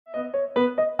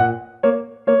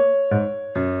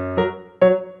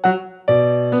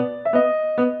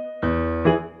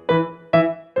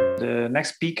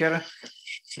next speaker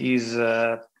is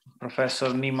Professor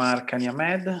Nima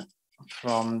Arkani-Hamed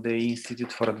from the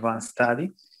Institute for Advanced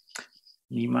Study.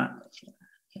 Nima.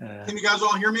 Can you guys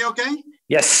all hear me okay?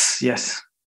 Yes, yes.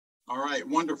 All right,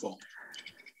 wonderful.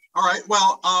 All right,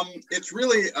 well, it's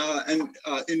really an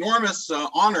enormous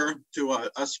honor to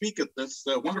speak at this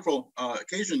wonderful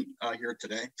occasion here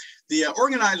today. The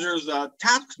organizers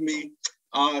tasked me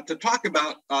to talk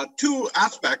about two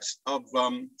aspects of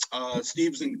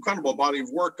Steve's incredible body of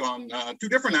work on two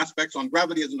different aspects on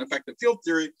gravity as an effective field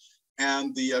theory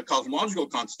and the cosmological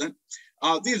constant.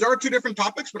 These are two different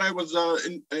topics, but I was,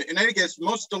 in any case,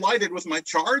 most delighted with my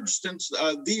charge since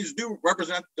these do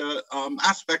represent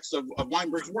aspects of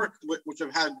Weinberg's work which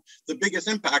have had the biggest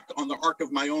impact on the arc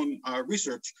of my own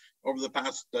research over the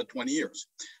past 20 years.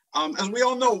 As we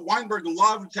all know, Weinberg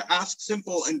loved to ask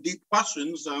simple and deep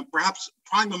questions, perhaps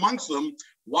prime amongst them,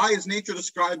 why is nature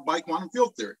described by quantum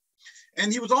field theory?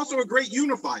 And he was also a great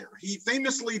unifier. He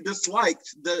famously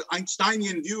disliked the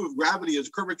Einsteinian view of gravity as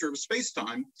curvature of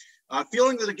space-time,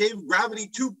 feeling that it gave gravity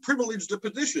too privileged a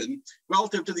position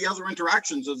relative to the other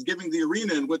interactions as giving the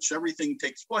arena in which everything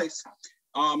takes place,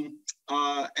 and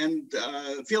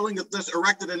feeling that this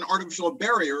erected an artificial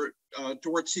barrier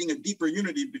towards seeing a deeper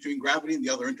unity between gravity and the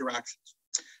other interactions.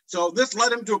 So this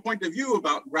led him to a point of view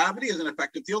about gravity as an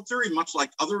effective field theory, much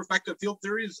like other effective field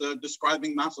theories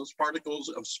describing massless particles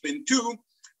of spin 2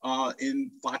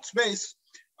 in flat space.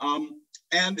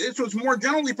 And this was more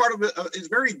generally part of it is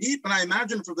very deep, and I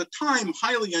imagine for the time,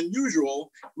 highly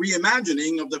unusual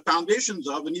reimagining of the foundations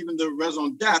of, and even the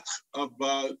raison d'etre of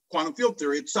quantum field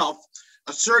theory itself,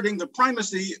 asserting the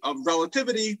primacy of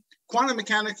relativity, quantum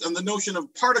mechanics, and the notion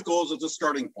of particles as a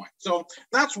starting point. So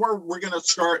that's where we're going to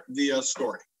start the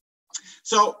story.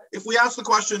 So if we ask the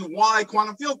question, why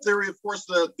quantum field theory, of course,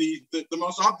 the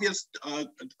most obvious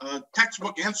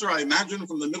textbook answer, I imagine,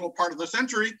 from the middle part of the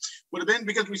century would have been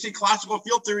because we see classical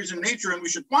field theories in nature and we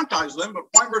should quantize them. But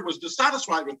Weinberg was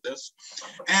dissatisfied with this.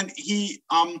 And he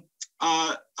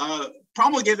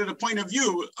promulgated a point of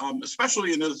view,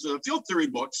 especially in his field theory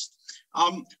books,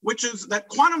 which is that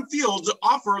quantum fields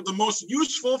offer the most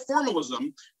useful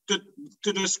formalism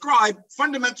to describe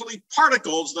fundamentally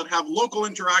particles that have local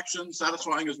interactions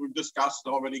satisfying, as we've discussed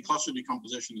already, cluster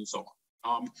decomposition and so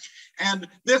on. And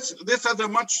this has a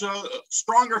much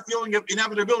stronger feeling of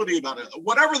inevitability about it.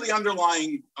 Whatever the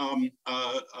underlying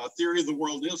theory of the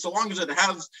world is, so long as it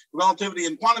has relativity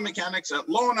and quantum mechanics at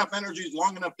low enough energies,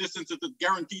 long enough distances, it's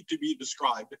guaranteed to be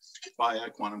described by a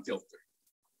quantum field theory.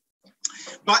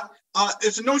 But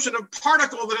it's a notion of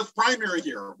particle that is primary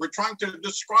here. We're trying to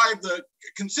describe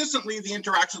consistently the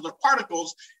interactions of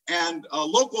particles, and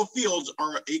local fields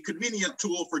are a convenient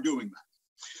tool for doing that.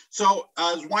 So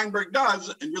as Weinberg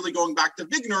does, and really going back to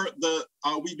Wigner,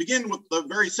 we begin with the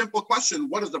very simple question,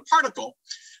 what is a particle?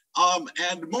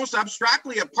 And most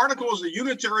abstractly, a particle is a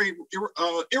unitary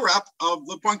irrep of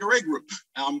the Poincare group.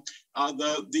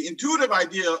 The intuitive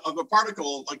idea of a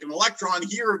particle, like an electron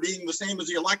here being the same as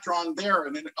the electron there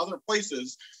and in other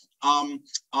places, and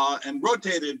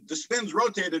rotated, the spins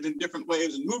rotated in different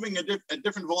ways and moving at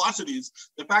different velocities,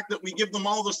 the fact that we give them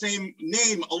all the same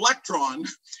name, electron,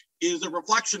 is a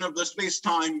reflection of the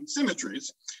space-time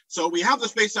symmetries. So we have the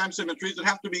space-time symmetries that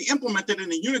have to be implemented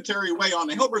in a unitary way on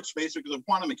a Hilbert space because of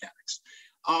quantum mechanics.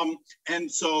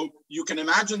 And so you can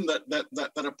imagine that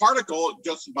a particle,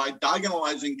 just by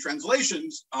diagonalizing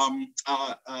translations,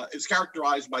 is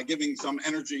characterized by giving some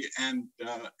energy and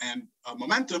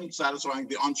momentum, satisfying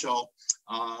the on-shell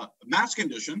mass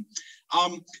condition.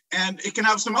 And it can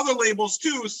have some other labels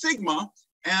too, sigma.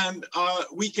 And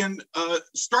we can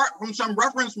start from some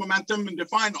reference momentum and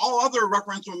define all other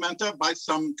reference momenta by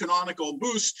some canonical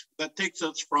boost that takes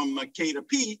us from K to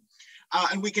P.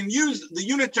 And we can use the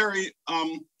unitary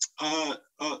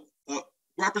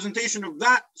representation of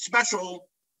that special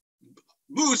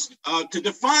boost to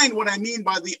define what I mean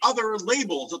by the other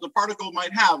labels that the particle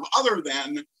might have other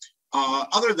than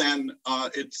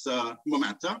its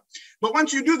momenta. But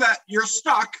once you do that, you're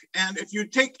stuck. And if you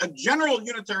take a general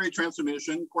unitary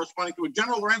transformation corresponding to a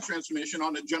general Lorentz transformation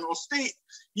on a general state,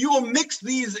 you will mix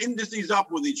these indices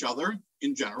up with each other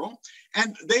in general,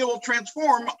 and they will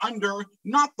transform under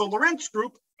not the Lorentz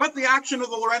group, but the action of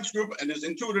the Lorentz group, and is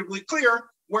intuitively clear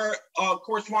where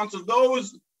corresponds to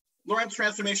those Lorentz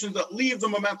transformations that leave the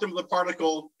momentum of the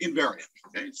particle invariant.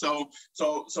 Okay,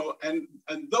 and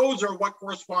those are what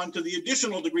correspond to the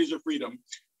additional degrees of freedom,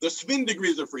 the spin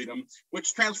degrees of freedom,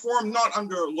 which transform not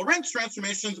under Lorentz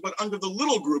transformations, but under the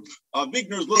little group,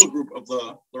 Wigner's little group of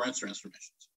the Lorentz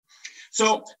transformations.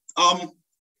 So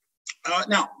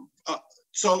now,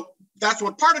 So that's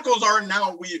what particles are.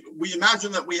 Now we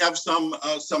imagine that we have some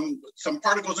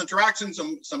particles interaction,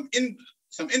 some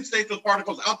in states with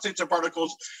particles, out states of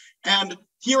particles, and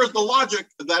here is the logic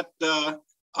that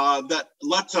that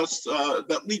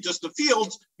leads us to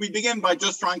fields. We begin by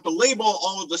just trying to label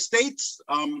all of the states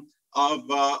of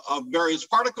various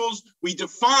particles. We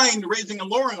define raising and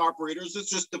lowering operators. This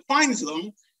just defines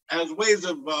them as ways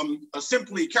of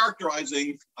simply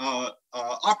characterizing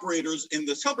operators in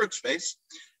this Hilbert space.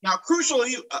 Now,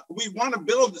 crucially, we want to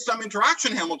build some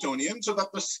interaction Hamiltonian so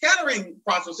that the scattering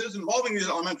processes involving these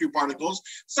elementary particles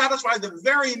satisfy the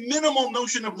very minimal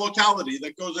notion of locality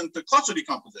that goes into cluster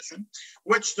decomposition,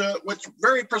 which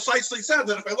very precisely said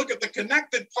that if I look at the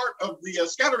connected part of the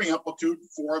scattering amplitude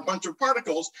for a bunch of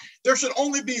particles, there should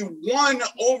only be one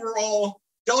overall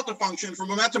delta function for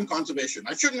momentum conservation.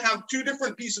 I shouldn't have two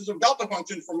different pieces of delta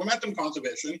function for momentum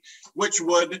conservation, which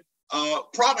would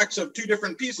products of two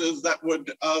different pieces that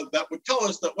would tell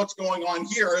us that what's going on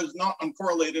here is not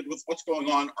uncorrelated with what's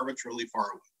going on arbitrarily far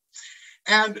away.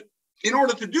 And in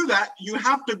order to do that, you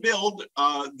have to build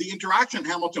the interaction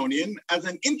Hamiltonian as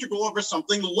an integral over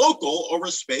something local over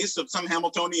space of some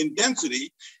Hamiltonian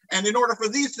density. And in order for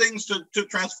these things to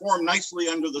transform nicely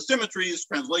under the symmetries,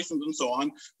 translations, and so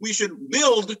on, we should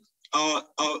build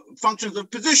functions of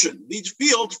position. These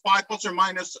fields, phi plus or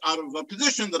minus out of a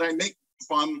position that I make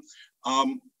from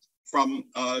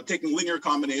taking linear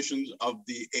combinations of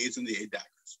the A's and the A daggers.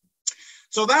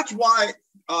 So that's why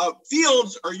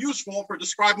fields are useful for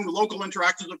describing the local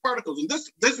interactions of particles. And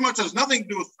this much has nothing to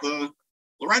do with the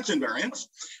Lorentz invariance.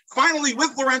 Finally,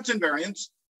 with Lorentz invariance,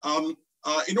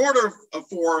 in order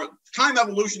for time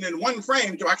evolution in one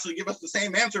frame to actually give us the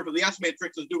same answer for the S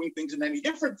matrix as doing things in any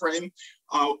different frame,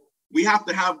 we have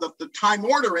to have the time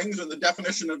orderings and the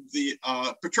definition of the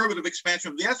perturbative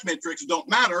expansion of the S matrix don't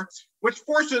matter, which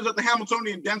forces that the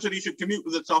Hamiltonian density should commute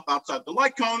with itself outside the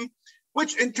light cone,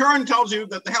 which in turn tells you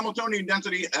that the Hamiltonian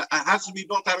density has to be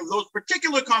built out of those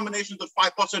particular combinations of phi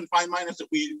plus and phi minus that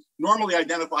we normally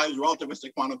identify as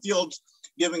relativistic quantum fields,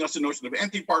 giving us a notion of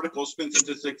antiparticles, spin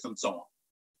statistics, and so on.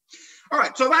 All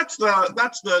right, so that's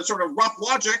the sort of rough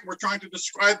logic. We're trying to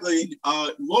describe the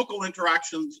local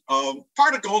interactions of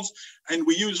particles, and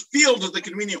we use fields as the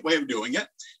convenient way of doing it.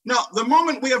 Now, the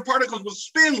moment we have particles with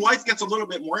spin, life gets a little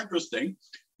bit more interesting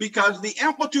because the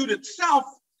amplitude itself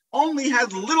only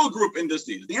has little group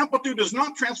indices. The amplitude does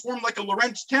not transform like a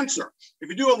Lorentz tensor. If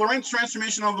you do a Lorentz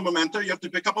transformation of the momenta, you have to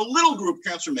pick up a little group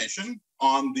transformation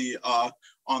on the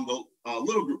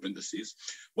little group indices.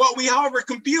 What we, however,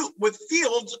 compute with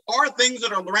fields are things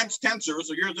that are Lorentz tensors.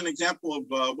 So here's an example of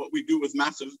what we do with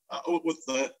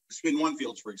spin 1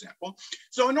 fields, for example.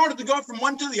 So in order to go from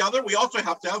one to the other, we also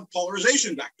have to have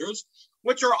polarization vectors,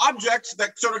 which are objects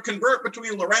that sort of convert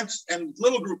between Lorentz and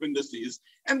little group indices.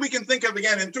 And we can think of,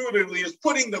 again, intuitively as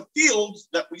putting the fields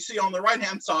that we see on the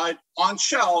right-hand side on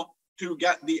shell to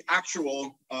get the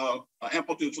actual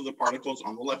amplitudes of the particles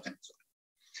on the left-hand side.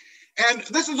 And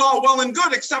this is all well and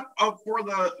good, except for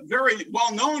the very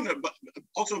well-known, but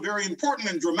also very important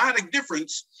and dramatic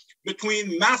difference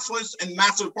between massless and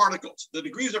massive particles. The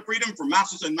degrees of freedom for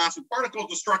massless and massive particles,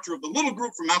 the structure of the little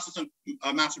group for massless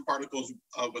and massive particles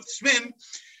with spin.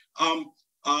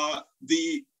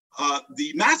 The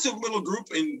massive little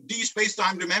group in d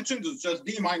space-time dimensions is just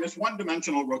d minus 1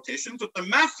 dimensional rotations, but the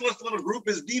massless little group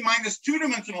is d minus 2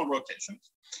 dimensional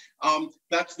rotations.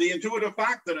 That's the intuitive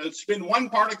fact that a spin 1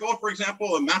 particle, for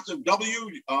example, a massive W,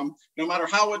 no matter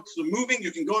how it's moving,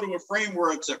 you can go to a frame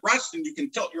where it's at rest and you can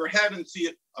tilt your head and see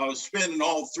it spin in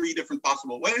all 3 different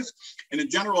possible ways. And a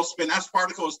general spin S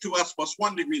particle is 2s plus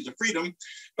 1 degrees of freedom,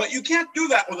 but you can't do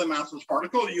that with a massless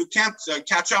particle. You can't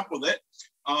catch up with it.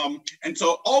 And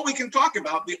so all we can talk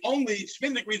about, the only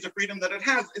spin degrees of freedom that it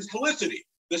has is helicity,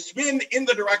 the spin in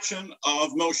the direction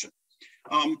of motion.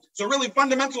 So really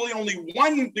fundamentally only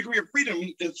 1 degree of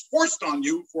freedom is forced on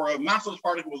you for a massless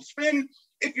particle with spin.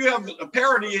 If you have a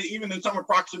parity, even in some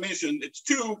approximation, it's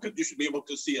 2 because you should be able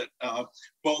to see it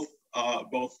both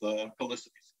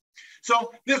helicities.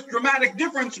 So this dramatic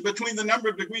difference between the number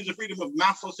of degrees of freedom of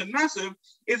massless and massive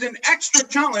is an extra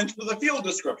challenge to the field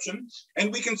description.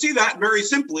 And we can see that very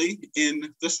simply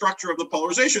in the structure of the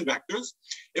polarization vectors.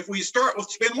 If we start with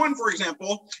spin 1, for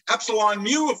example, epsilon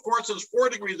mu, of course, is 4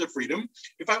 degrees of freedom.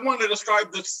 If I want to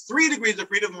describe this 3 degrees of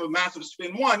freedom of massive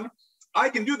spin 1, I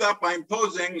can do that by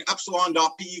imposing epsilon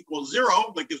dot p equals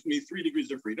 0. That gives me 3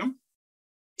 degrees of freedom.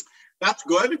 That's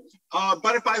good.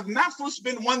 But if I have massless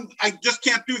spin 1, I just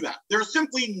can't do that. There's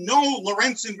simply no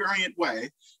Lorentz invariant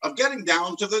way of getting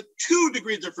down to the 2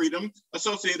 degrees of freedom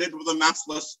associated with a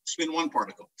massless spin 1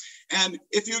 particle. And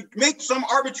if you make some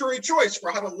arbitrary choice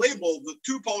for how to label the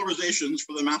 2 polarizations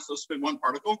for the massless spin 1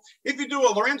 particle, if you do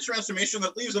a Lorentz transformation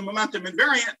that leaves a momentum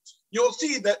invariant, you'll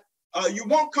see that you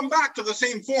won't come back to the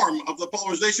same form of the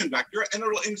polarization vector, and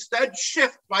it'll instead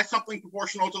shift by something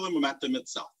proportional to the momentum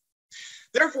itself.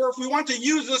 Therefore, if we want to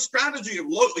use this strategy of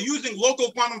using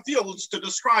local quantum fields to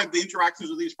describe the interactions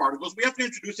of these particles, we have to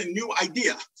introduce a new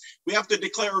idea. We have to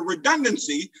declare a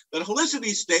redundancy that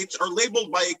helicity states are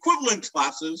labeled by equivalence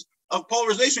classes of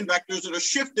polarization vectors that are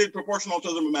shifted proportional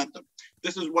to the momentum.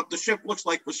 This is what the shift looks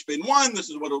like for spin 1. This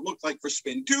is what it looks like for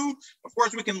spin 2. Of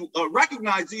course, we can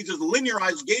recognize these as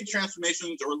linearized gauge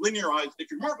transformations or linearized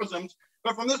diffeomorphisms.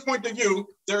 But from this point of view,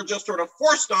 they're just sort of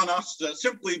forced on us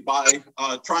simply by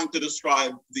trying to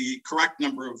describe the correct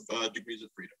number of degrees of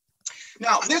freedom.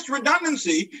 Now, this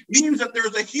redundancy means that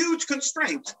there's a huge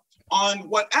constraint on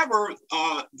whatever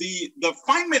the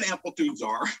Feynman amplitudes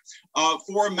are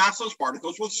for massless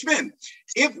particles with spin.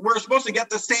 If we're supposed to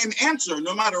get the same answer,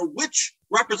 no matter which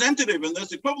representative in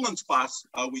this equivalence class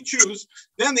we choose,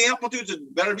 then the amplitudes had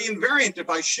better be invariant if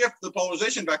I shift the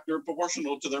polarization vector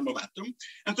proportional to their momentum.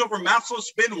 And so for massless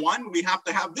spin 1, we have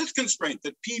to have this constraint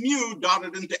that p mu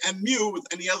dotted into m mu with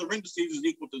any other indices is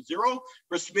equal to 0.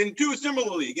 For spin 2,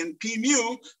 similarly, again, p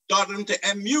mu dotted into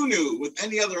m mu nu with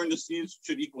any other indices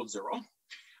should equal 0.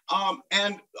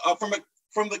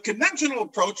 From the conventional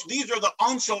approach, these are the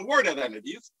Ansel word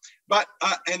identities, but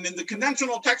and in the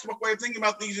conventional textbook way of thinking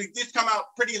about these come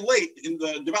out pretty late in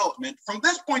the development. From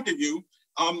this point of view,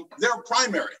 they're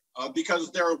primary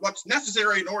because they're what's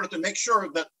necessary in order to make sure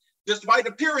that, despite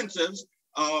appearances,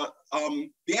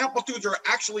 the amplitudes are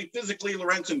actually physically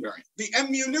Lorentz invariant. The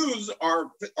m mu nus are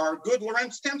good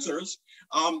Lorentz tensors,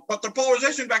 but the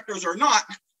polarization vectors are not.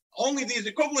 Only these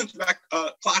equivalence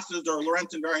classes are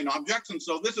Lorentz invariant objects, and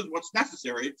so this is what's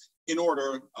necessary in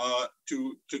order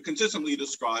to consistently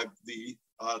describe the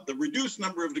reduced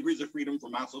number of degrees of freedom for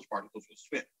massless particles with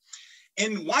spin.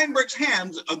 In Weinberg's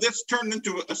hands, this turned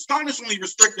into astonishingly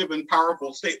restrictive and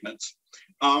powerful statements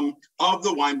of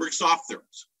the Weinberg soft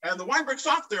theorems. And the Weinberg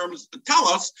soft theorems tell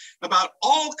us about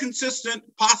all consistent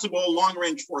possible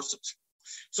long-range forces.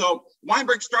 So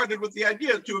Weinberg started with the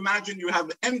idea to imagine you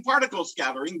have n particle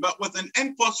scattering, but with an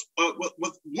n plus,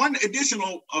 with one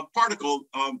additional particle,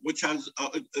 which has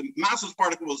a massless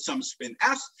particle with some spin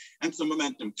s and some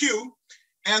momentum q.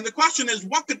 And the question is,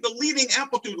 what could the leading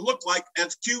amplitude look like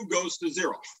as q goes to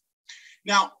 0?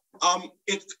 Now,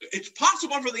 it's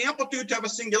possible for the amplitude to have a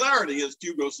singularity as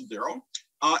q goes to 0.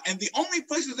 And the only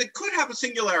places it could have a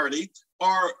singularity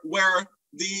are where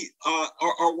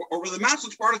where the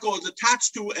massless particle is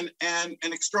attached to an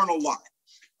external line.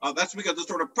 That's because the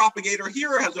sort of propagator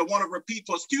here has a 1 over p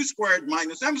plus q squared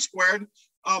minus m squared,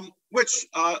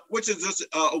 which is just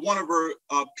a 1 over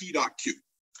p dot q.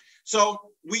 So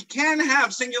we can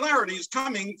have singularities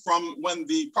coming from when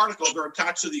the particles are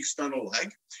attached to the external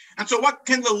leg. And so what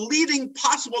can the leading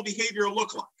possible behavior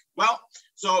look like? Well,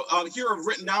 so here I've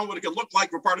written down what it could look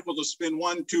like for particles of spin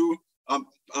 1, 2,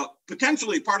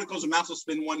 potentially particles of massless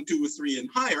spin 1, 2, 3, and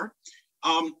higher.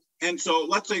 And so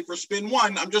let's say for spin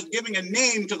 1, I'm just giving a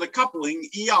name to the coupling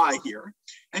EI here.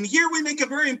 And here we make a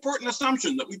very important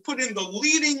assumption that we put in the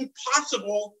leading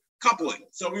possible coupling.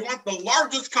 So we want the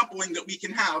largest coupling that we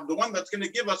can have, the one that's going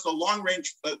to give us a long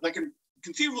range, that can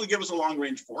conceivably give us a long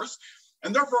range force.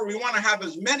 And therefore we want to have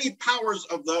as many powers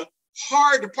of the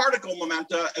hard particle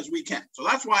momenta as we can. So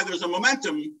that's why there's a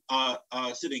momentum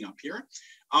sitting up here.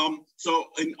 So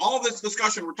in all this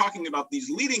discussion, we're talking about these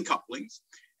leading couplings.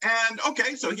 And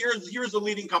okay, so here's the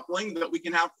leading coupling that we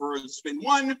can have for spin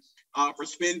 1. For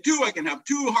spin 2, I can have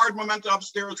 2 hard momenta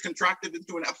upstairs contracted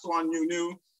into an epsilon mu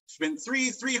nu. Spin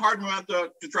 3, 3 hard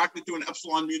momenta contracted to an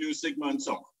epsilon mu nu sigma, and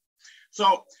so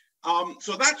on.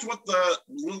 So that's what the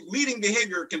leading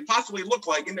behavior can possibly look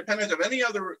like, independent of any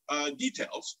other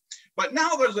details. But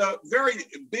now there's a very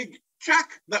big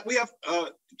check that we have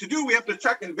to do. We have to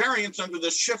check invariance under the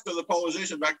shift of the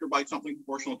polarization vector by something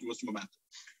proportional to its momentum,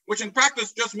 which in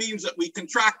practice just means that we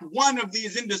contract one of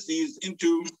these indices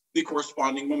into the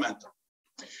corresponding momentum.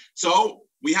 So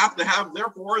we have to have,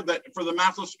 therefore, that for the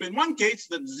massless spin 1 case,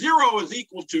 that 0 is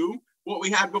equal to what we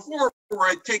had before, where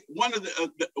I take one of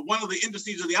the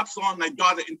indices of the epsilon and I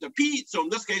dot it into p. So in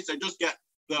this case, I just get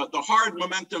the hard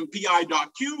momentum pi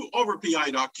dot q over pi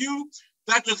dot q.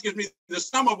 That just gives me the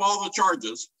sum of all the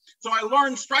charges. So I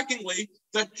learned strikingly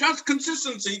that just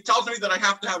consistency tells me that I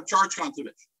have to have charge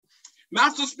conservation.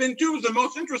 Massless spin 2 is the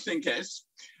most interesting case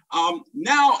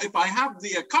Now, if I have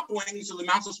the couplings of the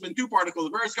massless spin 2 particle, the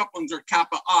various couplings are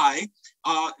kappa I.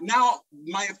 Now,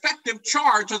 my effective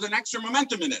charge has an extra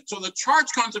momentum in it. So the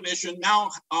charge conservation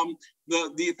now,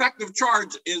 the effective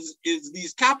charge is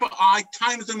these kappa I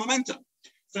times the momentum.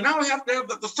 So now I have to have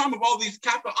that the sum of all these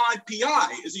kappa I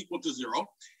pi is equal to 0.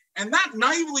 And that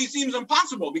naively seems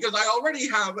impossible because I already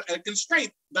have a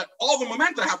constraint that all the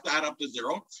momenta have to add up to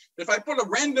 0. If I put a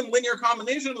random linear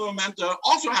combination of the momenta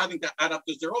also having to add up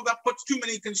to 0, that puts too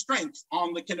many constraints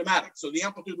on the kinematic. So the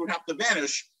amplitude would have to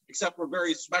vanish except for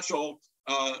very special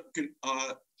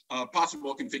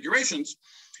possible configurations.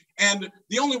 And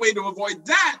the only way to avoid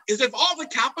that is if all the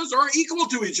kappas are equal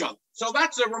to each other. So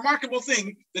that's a remarkable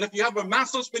thing, that if you have a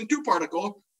massless spin 2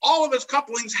 particle, all of its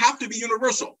couplings have to be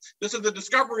universal. This is the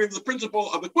discovery of the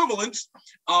principle of equivalence,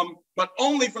 but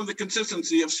only from the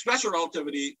consistency of special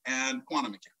relativity and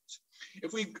quantum mechanics.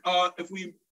 If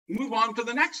we move on to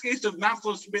the next case of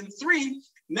massless spin 3,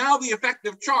 now the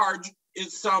effective charge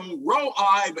is some rho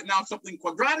I, but now something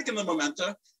quadratic in the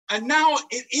momenta. And now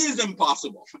it is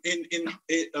impossible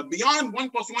beyond 1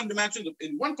 + 1 dimensions.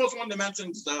 In 1 + 1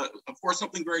 dimensions, of course,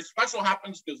 something very special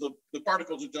happens because the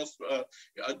particles are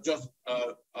just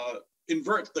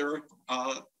invert their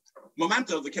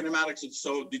momenta. The kinematics is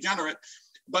so degenerate.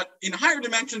 But in higher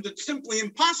dimensions, it's simply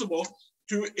impossible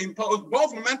to impose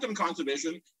both momentum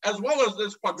conservation as well as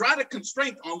this quadratic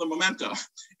constraint on the momenta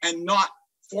and not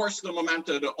force the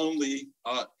momenta to only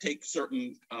take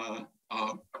certain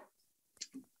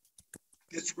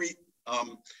discrete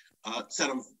set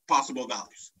of possible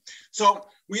values. So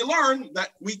we learn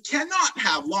that we cannot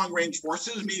have long-range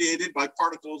forces mediated by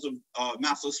particles of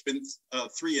massless spin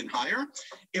 3 and higher.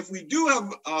 If we do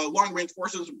have long-range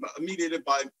forces mediated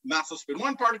by massless spin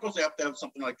 1 particles, they have to have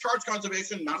something like charge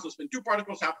conservation. Massless spin 2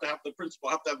 particles have to have the principle,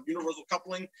 have to have universal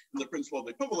coupling and the principle of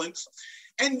equivalence.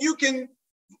 And you can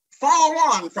follow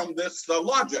on from this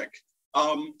logic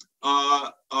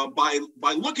by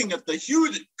looking at the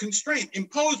huge constraint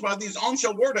imposed by these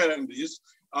on-shell word identities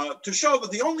to show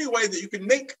that the only way that you can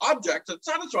make objects that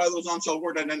satisfy those on-shell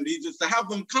word identities is to have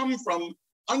them come from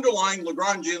underlying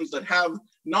Lagrangians that have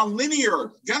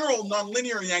nonlinear, general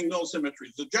nonlinear Yang-Mills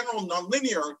symmetries, the general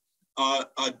nonlinear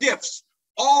diffs,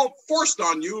 all forced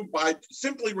on you by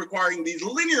simply requiring these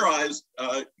linearized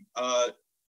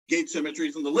gauge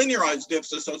symmetries and the linearized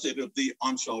diffs associated with the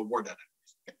on-shell word identities.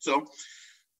 Okay, so,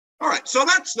 all right, so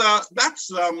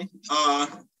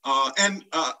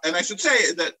and I should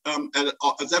say that,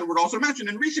 as Edward also mentioned,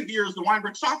 in recent years, the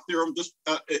Weinberg-Soft theorem, just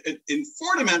in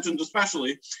 4 dimensions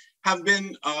especially, have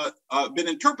been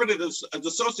interpreted as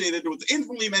associated with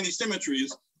infinitely many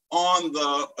symmetries on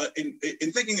the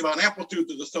in thinking about amplitude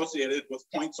that's associated with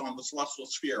points on the celestial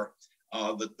sphere,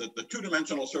 the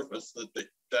 2-dimensional surface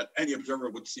that any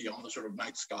observer would see on the sort of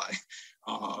night sky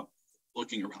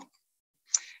looking around.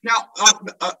 Now,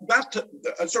 that's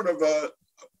a sort of a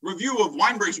review of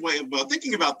Weinberg's way of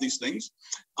thinking about these things.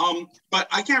 But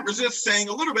I can't resist saying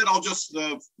a little bit. I'll just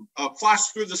flash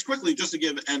through this quickly just to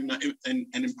give an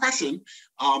impression,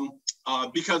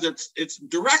 because it's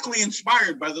directly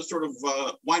inspired by the sort of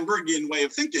Weinbergian way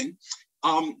of thinking.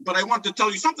 But I want to tell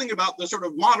you something about the sort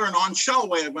of modern on-shell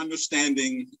way of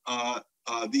understanding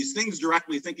these things,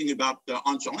 directly thinking about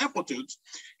on-shell amplitudes.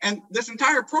 And this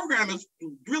entire program is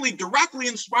really directly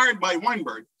inspired by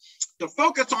Weinberg to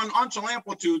focus on on-shell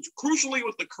amplitudes, crucially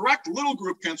with the correct little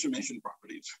group transformation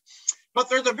properties. But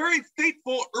there's a very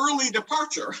fateful early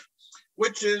departure,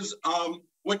 which is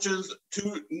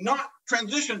to not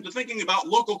transition to thinking about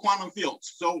local quantum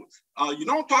fields. So you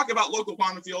don't talk about local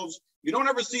quantum fields. You don't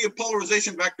ever see a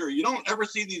polarization vector. You don't ever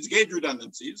see these gauge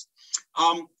redundancies.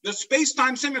 The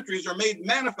space-time symmetries are made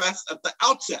manifest at the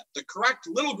outset. The correct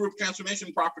little group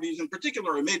transformation properties in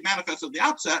particular are made manifest at the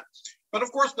outset. But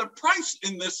of course, the price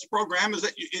in this program is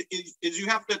that you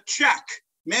have to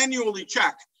manually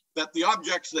check that the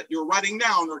objects that you're writing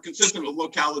down are consistent with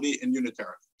locality and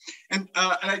unitarity. And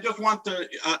I just want to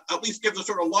at least give the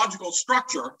sort of logical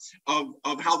structure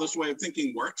of how this way of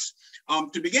thinking works.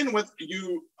 To begin with,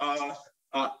 you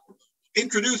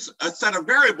introduce a set of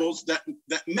variables that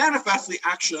manifest the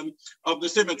action of the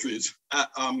symmetries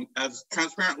as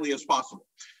transparently as possible.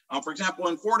 For example,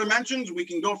 in 4 dimensions, we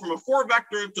can go from a 4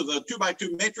 vector to the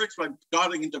 2x2 matrix by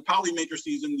dotting into Pauli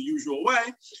matrices in the usual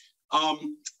way.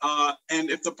 And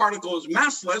if the particle is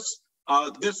massless,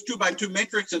 this 2x2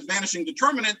 matrix is vanishing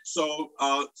determinant, so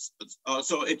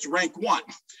it's rank 1.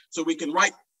 So we can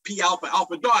write P alpha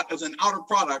alpha dot as an outer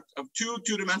product of 2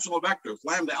 2-dimensional vectors,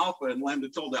 lambda alpha and lambda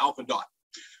tilde alpha dot.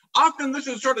 Often this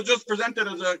is sort of just presented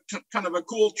as a kind of a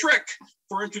cool trick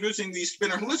for introducing these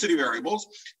spinor helicity variables,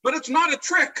 but it's not a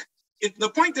trick. the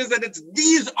point is that it's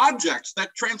these objects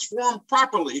that transform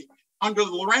properly under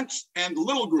the Lorentz and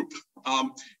little group,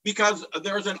 because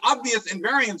there's an obvious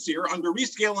invariance here under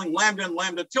rescaling lambda and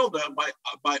lambda tilde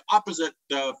by opposite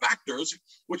factors,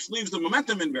 which leaves the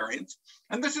momentum invariance.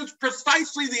 And this is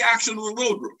precisely the action of the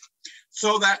little group.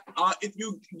 So that if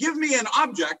you give me an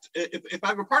object, if I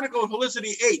have a particle of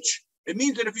helicity h, it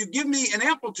means that if you give me an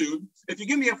amplitude, if you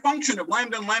give me a function of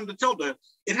lambda and lambda tilde,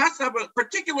 it has to have a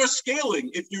particular scaling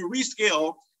if you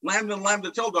rescale lambda and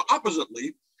lambda tilde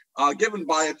oppositely, given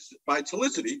by its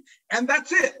helicity. And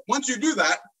that's it. Once you do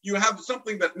that, you have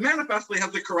something that manifestly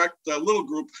has the correct little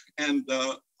group and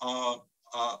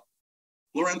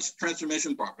Lorentz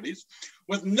transformation properties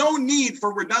with no need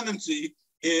for redundancy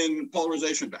in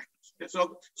polarization vectors. Okay,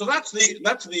 so that's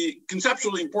the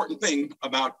conceptually important thing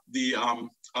about the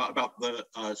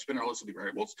spin helicity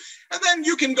variables. And then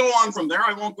you can go on from there.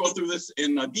 I won't go through this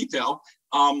in detail.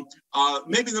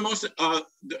 Maybe the most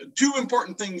two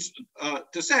important things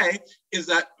to say is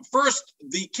that first,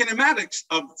 the kinematics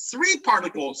of three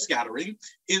particle scattering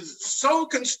is so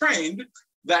constrained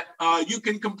that you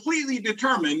can completely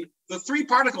determine the three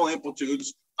particle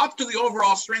amplitudes up to the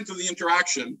overall strength of the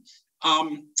interaction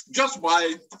just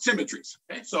by symmetries.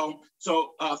 Okay, so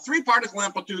three particle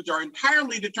amplitudes are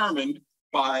entirely determined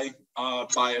by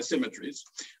asymmetries.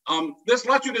 This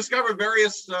lets you discover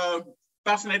various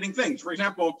fascinating things. For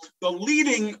example, the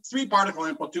leading three particle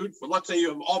amplitude, for let's say you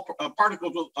have all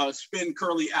particles with spin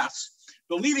curly s,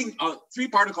 the leading three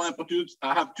particle amplitudes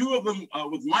have two of them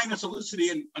with minus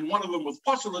helicity and one of them with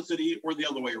plus helicity, or the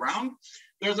other way around.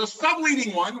 There's a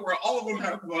subleading one where all of them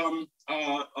have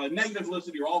a negative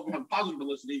helicity or all of them have positive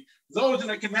helicity. Those in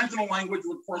a conventional language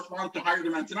would correspond to higher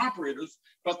dimension operators,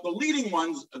 but the leading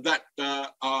ones that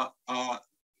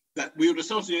that we would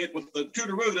associate with the two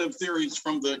derivative theories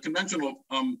from the conventional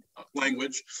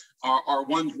language are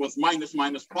ones with minus,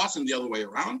 minus, plus, and the other way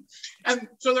around. And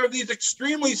so there are these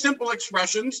extremely simple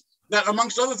expressions that,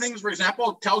 amongst other things, for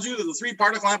example, tells you that the three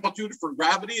particle amplitude for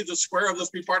gravity is the square of the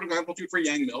three particle amplitude for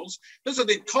Yang-Mills. This is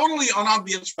a totally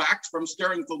unobvious fact from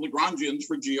staring at the Lagrangians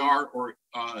for GR or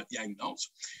Yang-Mills.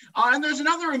 And there's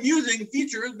another amusing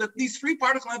feature that these three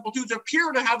particle amplitudes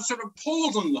appear to have sort of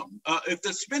poles in them. If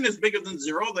the spin is bigger than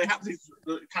zero, they have these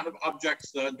kind of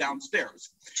objects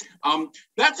downstairs.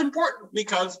 That's important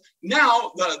because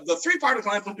now the three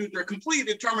particle amplitudes are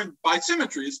completely determined by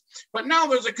symmetries, but now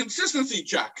there's a consistency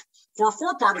check for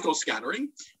four particle scattering,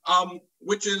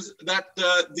 which is that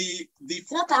the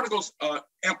four particle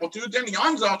amplitudes, any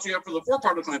ansatz you have for the four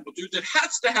particle amplitudes, it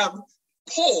has to have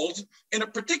poles in a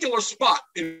particular spot.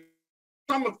 In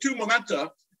sum of two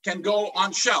momenta can go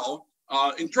on shell,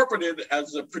 interpreted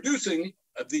as producing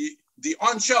the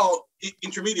on-shell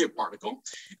intermediate particle.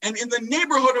 And in the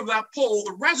neighborhood of that pole,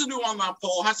 the residue on that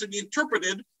pole has to be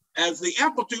interpreted as the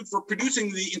amplitude for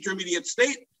producing the intermediate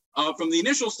state from the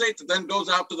initial state that then goes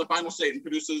out to the final state and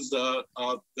produces the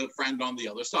friend on the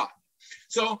other side.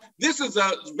 So this is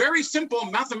a very simple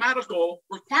mathematical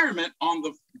requirement on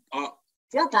the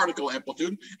four particle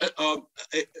amplitude.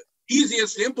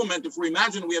 Easiest to implement if we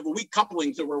imagine we have a weak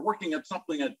coupling, so we're working at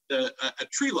something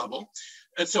at tree level.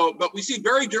 And so, but we see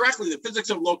very directly the physics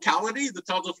of locality that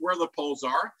tells us where the poles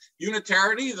are,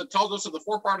 unitarity that tells us that the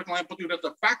four particle amplitude has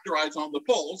to factorize on the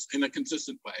poles in a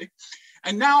consistent way.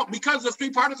 And now, because the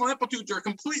three particle amplitudes are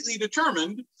completely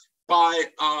determined by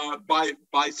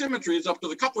symmetries up to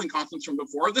the coupling constants from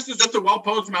before, this is just a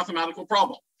well-posed mathematical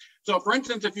problem. So for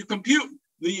instance, if you compute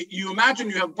you imagine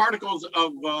you have particles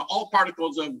of all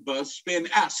particles of spin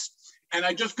s, and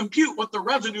I just compute what the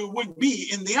residue would be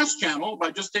in the S channel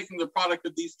by just taking the product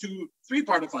of these three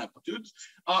particle amplitudes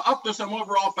up to some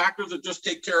overall factors that just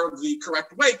take care of the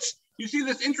correct weights. You see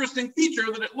this interesting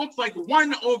feature that it looks like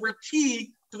 1 over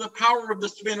t to the power of the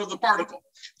spin of the particle.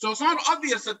 So it's not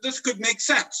obvious that this could make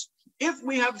sense. If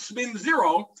we have spin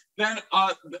 0, then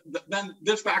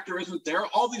this factor isn't there.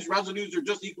 All these residues are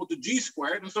just equal to g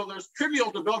squared. And so there's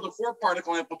trivial to build a four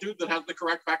particle amplitude that has the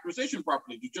correct factorization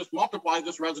property. You just multiply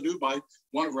this residue by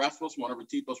 1 over s plus 1 over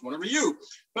t plus 1 over u.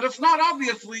 But it's not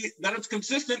obviously that it's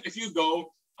consistent if you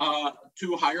go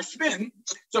to higher spin.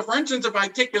 So for instance, if I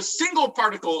take a single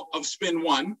particle of spin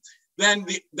 1, then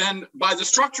by the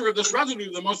structure of this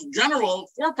residue, the most general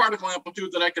four particle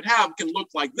amplitude that I could have can look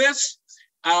like this.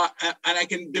 And I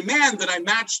can demand that I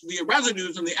match the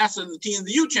residues in the S and the T and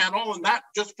the U channel, and that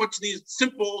just puts these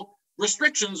simple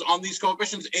restrictions on these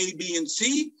coefficients A, B, and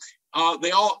C.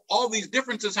 All these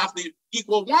differences have to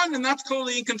equal 1, and that's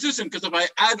clearly inconsistent because if I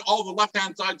add all the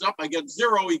left-hand sides up, I get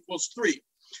 0 equals 3.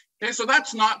 Okay, so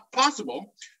that's not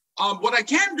possible. What I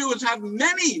can do is have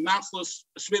many massless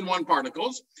spin 1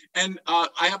 particles, and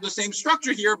I have the same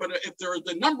structure here, but if there is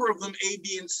a number of them, A,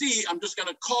 B, and C, I'm just going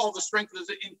to call the strength of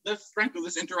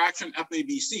this interaction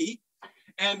FABC.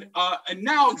 And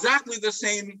now exactly the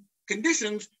same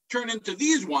conditions turn into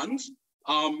these ones.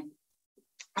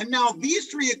 And now these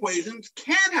 3 equations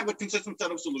can have a consistent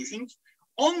set of solutions,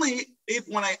 only if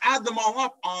when I add them all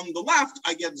up on the left,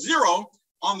 I get 0.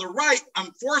 On the right,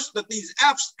 I'm forced that these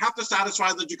F's have to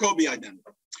satisfy the Jacobi identity.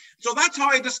 So that's how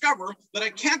I discover that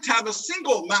I can't have a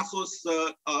single massless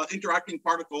interacting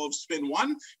particle of spin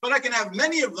 1, but I can have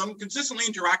many of them consistently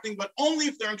interacting, but only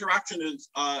if their interaction is,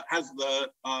 has the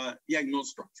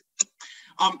Yang-Mills structure.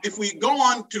 If we go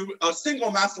on to a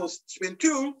single massless spin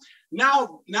 2,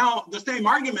 now the same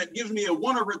argument gives me a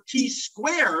 1 over t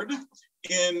squared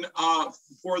in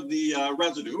for the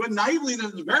residue. And naively,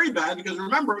 this is very bad because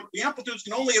remember, the amplitudes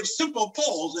can only have simple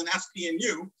poles in S, T, and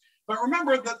U. But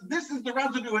remember that this is the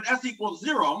residue at S equals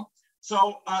 0.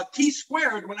 So t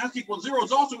squared when S equals 0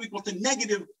 is also equal to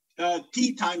negative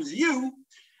t times U.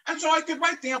 And so I could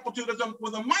write the amplitude as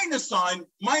with a minus sign,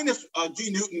 minus G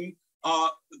Newton,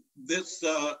 this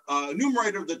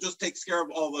numerator that just takes care of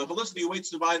all the helicity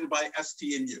weights divided by S,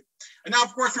 T, and U. And now,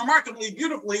 of course, remarkably,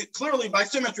 beautifully, clearly by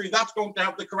symmetry, that's going to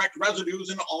have the correct residues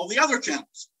in all the other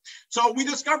channels. So we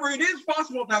discover it is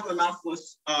possible to have a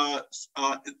massless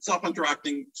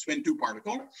self-interacting spin 2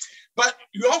 particle, but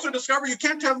you also discover you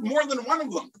can't have more than one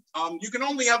of them. You can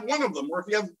only have one of them, or if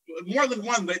you have more than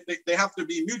one, they have to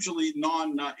be mutually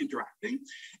non-interacting.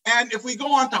 And if we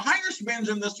go on to higher spins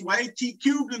in this way, t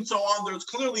cubed and so on, there's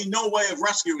clearly no way of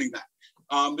rescuing that.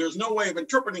 There's no way of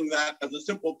interpreting that as a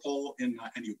simple pole in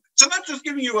any way. So that's just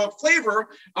giving you a flavor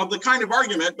of the kind of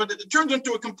argument, but it turns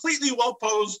into a completely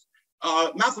well-posed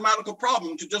mathematical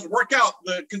problem to just work out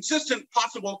the consistent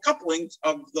possible couplings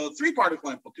of the 3 particle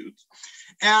amplitudes.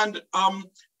 And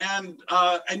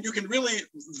you can really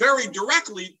very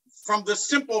directly from this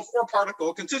simple 4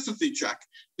 particle consistency check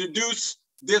deduce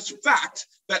this fact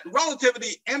that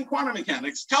relativity and quantum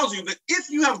mechanics tells you that if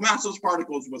you have massless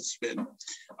particles with spin,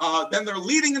 then their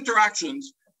leading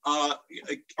interactions are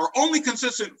only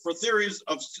consistent for theories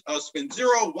of spin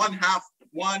 0, 1/2,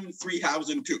 1, 3/2,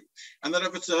 and 2. And that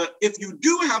if you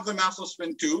do have the massless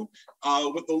spin 2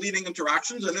 with the leading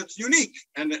interactions, and it's unique,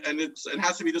 and it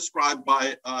has to be described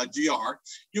by GR,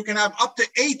 you can have up to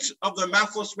 8 of the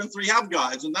massless spin 3/2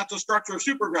 guys, and that's a structure of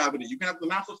supergravity. You can have the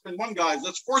massless spin 1 guys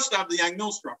that's forced to have the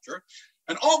Yang-Mills structure.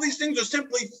 And all these things are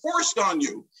simply forced on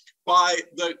you by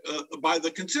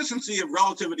the consistency of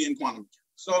relativity and quantum mechanics.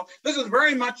 So this is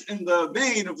very much in the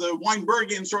vein of the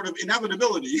Weinbergian sort of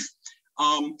inevitability,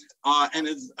 and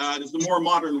is the more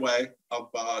modern way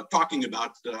of talking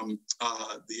about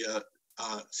the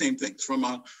same things from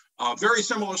a very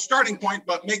similar starting point,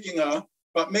 but making a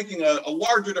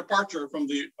larger departure from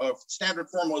the standard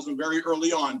formalism very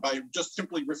early on by just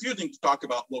simply refusing to talk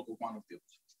about local quantum fields.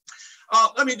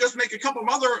 Let me just make a couple of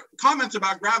other comments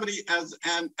about gravity as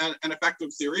an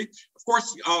effective theory. Of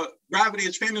course, gravity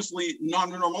is famously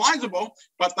non-normalizable,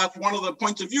 but that's one of the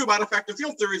points of view about effective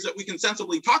field theories that we can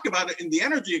sensibly talk about it in the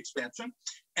energy expansion.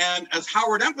 And as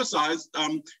Howard emphasized,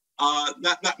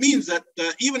 that means that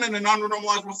even in a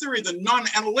non-normalizable theory, the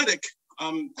non-analytic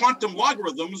quantum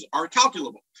logarithms are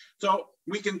calculable. So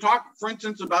we can talk, for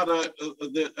instance, about a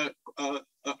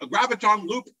graviton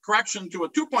loop correction to a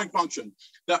 2-point function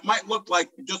that might look like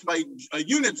just by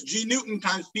units G Newton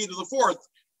times p to the 4th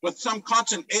with some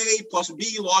constant a plus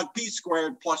b log p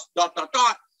squared plus ...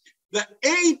 The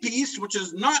a piece, which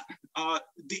is not,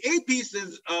 the a piece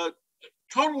is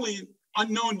totally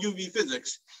unknown UV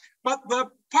physics, but the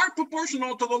part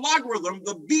proportional to the logarithm,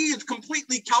 the b is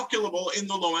completely calculable in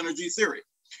the low energy theory.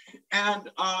 And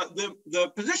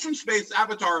the position space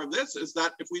avatar of this is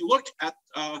that if we look at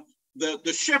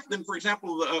the shift in, for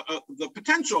example, the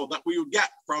potential that we would get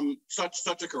from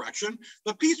such a correction,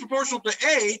 the piece proportional to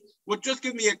A would just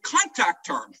give me a contact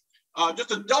term,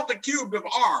 just a delta cubed of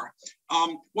R,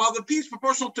 while the piece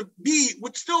proportional to B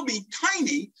would still be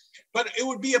tiny, but it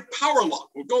would be a power law.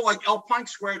 It would go like L Planck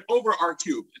squared over R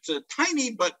cubed. It's a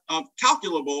tiny but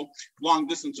calculable long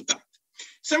distance effect.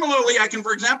 Similarly, I can,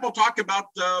 for example, talk about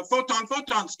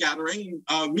photon-photon scattering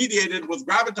mediated with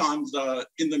gravitons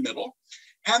in the middle.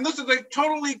 And this is a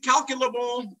totally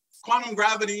calculable quantum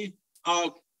gravity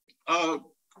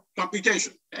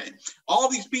computation. Okay? All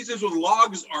these pieces with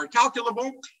logs are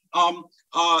calculable.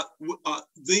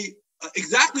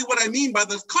 Exactly what I mean by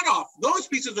this cutoff, those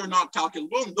pieces are not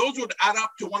calculable, and those would add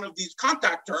up to one of these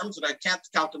contact terms that I can't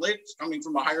calculate. It's coming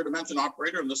from a higher dimension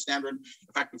operator in the standard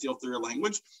effective field theory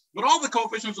language, but all the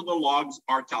coefficients of the logs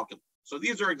are calculable. So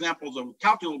these are examples of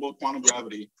calculable quantum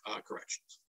gravity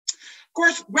corrections. Of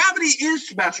course, gravity is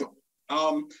special.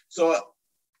 So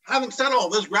having said all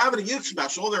this, gravity is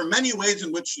special. There are many ways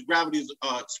in which gravity is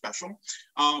special.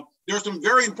 There are some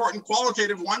very important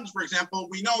qualitative ones. For example,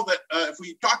 we know that if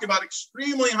we talk about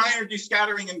extremely high energy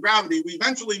scattering in gravity, we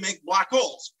eventually make black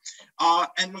holes.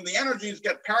 And when the energies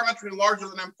get parametrically larger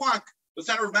than m Planck, the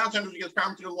center of mass energy gets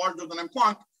parametrically larger than m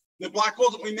Planck, the black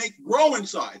holes that we make grow in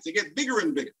size. They get bigger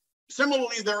and bigger.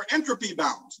 Similarly, there are entropy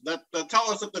bounds that tell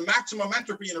us that the maximum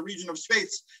entropy in a region of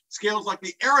space scales like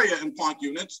the area in Planck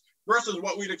units versus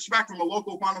what we'd expect from a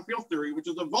local quantum field theory, which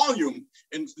is a volume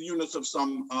in the units of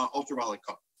some ultraviolet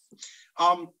color.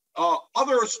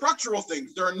 Other structural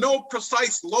things, there are no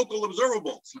precise local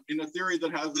observables in a theory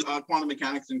that has quantum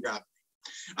mechanics and gravity.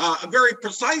 A very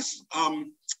precise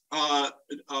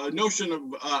notion of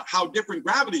how different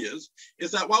gravity is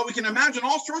that while we can imagine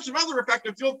all sorts of other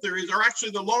effective field theories are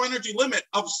actually the low energy limit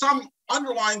of some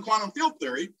underlying quantum field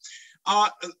theory,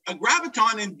 a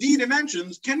graviton in d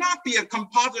dimensions cannot be a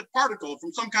composite particle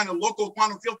from some kind of local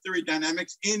quantum field theory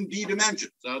dynamics in d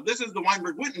dimensions. This is the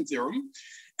Weinberg-Witten theorem.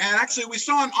 And actually, we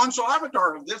saw an on-shell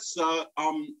avatar of this a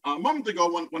moment ago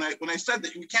when I said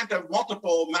that you can't have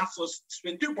multiple massless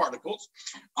spin-2 particles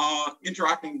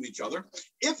interacting with each other.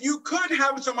 If you could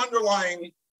have some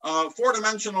underlying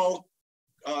four-dimensional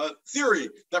theory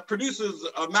that produces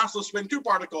a massless spin-2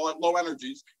 particle at low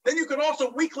energies, then you could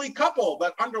also weakly couple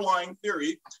that underlying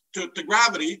theory to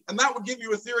gravity, and that would give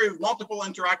you a theory of multiple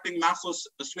interacting massless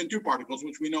spin-2 particles,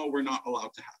 which we know we're not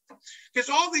allowed to have. Okay,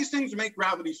 so all these things make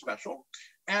gravity special.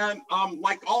 And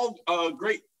like all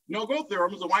great no-go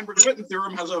theorems, the Weinberg-Witten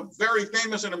theorem has a very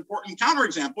famous and important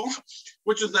counterexample,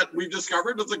 which is that we've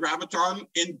discovered that the graviton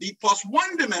in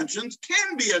d+1 dimensions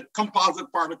can be a composite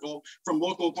particle from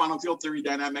local quantum field theory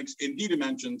dynamics in d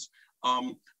dimensions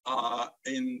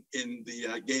in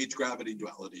the gauge gravity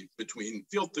duality between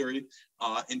field theory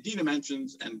in d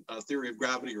dimensions and theory of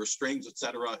gravity or strings,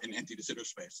 etc., in anti-de Sitter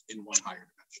space in one higher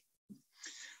dimension.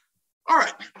 All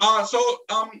right, so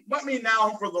let me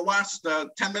now, for the last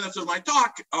 10 minutes of my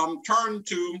talk, turn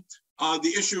to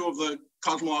the issue of the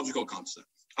cosmological constant.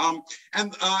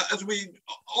 As we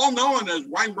all know, and as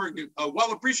Weinberg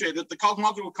well appreciated, the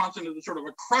cosmological constant is a sort of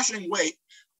a crushing weight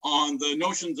on the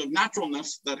notions of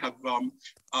naturalness that have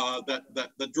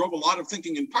that drove a lot of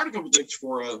thinking in particle physics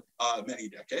for many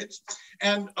decades.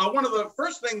 And one of the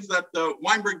first things that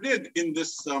Weinberg did in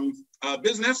this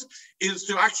business is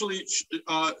to actually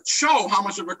show how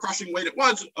much of a crushing weight it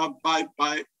was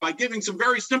by giving some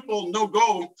very simple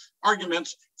no-go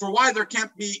arguments for why there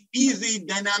can't be easy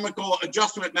dynamical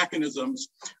adjustment mechanisms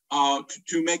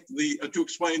to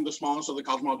explain the smallness of the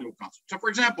cosmological constant. So, for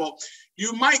example,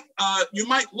 you might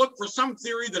look for some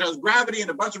theory that has gravity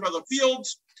and a bunch of other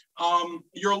fields.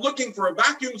 You're looking for a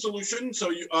vacuum solution,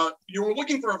 so you're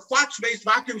looking for a flat space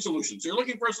vacuum solution. So you're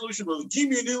looking for a solution where G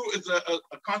mu nu is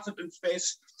a constant in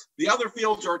space. The other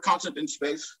fields are a constant in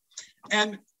space.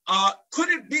 And could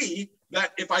it be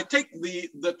that if I take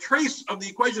the trace of the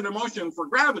equation of motion for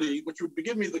gravity, which would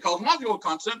give me the cosmological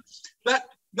constant, that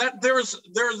there's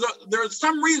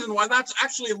some reason why that's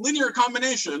actually a linear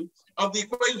combination of the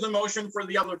equations of motion for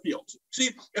the other fields. See,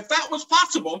 if that was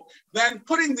possible, then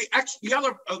putting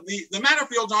the matter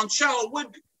fields on shell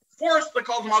would force the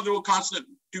cosmological constant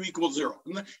to equal 0.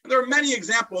 And there are many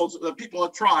examples that people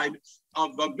have tried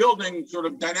of building sort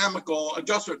of dynamical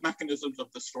adjustment mechanisms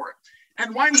of this sort.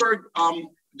 And Weinberg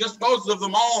disposed of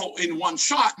them all in one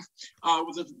shot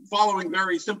with the following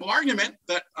very simple argument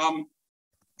that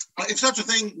if such a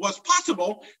thing was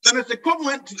possible, then it's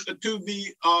equivalent to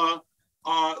the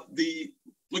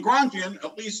Lagrangian,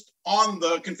 at least on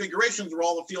the configurations where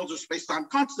all the fields are space-time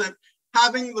constant,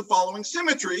 having the following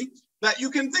symmetry that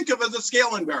you can think of as a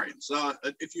scale invariance.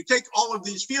 If you take all of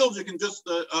these fields, you can just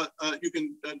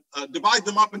divide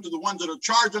them up into the ones that are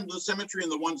charged into the symmetry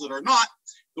and the ones that are not.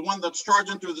 The one that's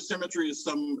charged into the symmetry is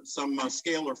some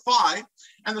scalar phi,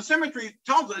 and the symmetry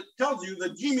tells you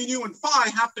that G mu nu and phi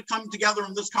have to come together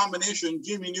in this combination,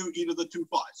 G mu nu e to the 2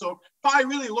 phi. So phi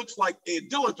really looks like a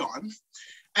dilaton.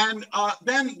 And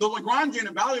then the Lagrangian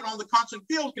evaluated on the constant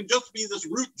field can just be this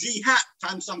root G hat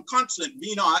times some constant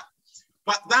V naught.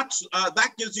 But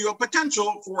that gives you a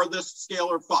potential for this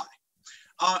scalar phi.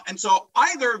 And so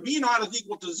either V naught is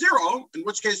equal to 0, in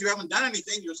which case you haven't done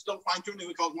anything, you're still fine-tuning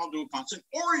the cosmological constant,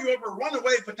 or you have a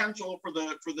runaway potential for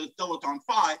the dilaton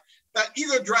phi that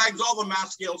either drags all the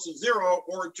mass scales to 0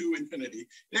 or to infinity.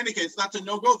 In any case, that's a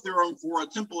no-go theorem for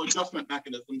simple adjustment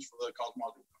mechanisms for the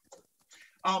cosmological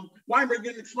constant. Weinberg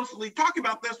didn't explicitly talk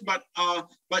about this,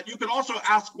 but you could also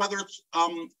ask whether it's,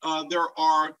 there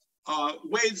are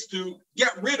ways to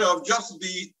get rid of just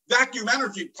the vacuum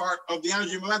energy part of the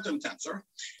energy momentum tensor.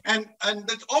 And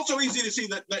it's also easy to see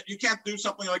that you can't do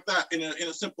something like that in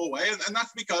a simple way. And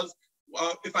that's because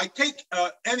if I take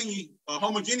any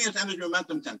homogeneous energy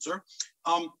momentum tensor,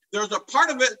 there's a part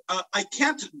of it, I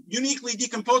can't uniquely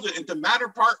decompose it into matter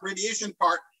part, radiation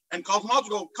part, and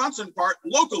cosmological constant part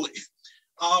locally.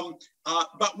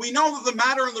 But we know that the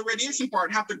matter and the radiation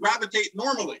part have to gravitate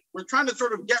normally. We're trying to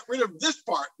sort of get rid of this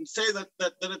part and say that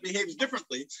it behaves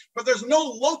differently, but there's no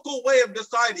local way of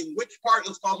deciding which part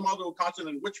is cosmological constant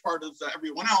and which part is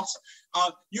everyone else.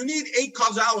 You need a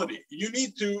causality. You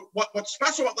need to, what's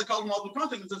special about the cosmological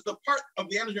constant is the part of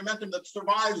the energy momentum that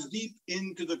survives deep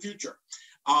into the future.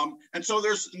 And so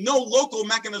there's no local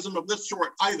mechanism of this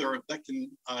sort either that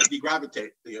can degravitate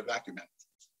the vacuum energy.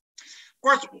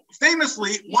 Of course,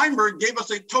 famously, Weinberg gave us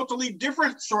a totally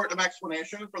different sort of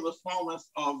explanation for the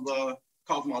smallness of the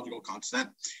cosmological constant.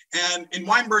 And in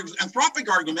Weinberg's anthropic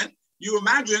argument, you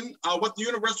imagine what the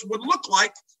universe would look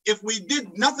like if we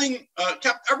did nothing,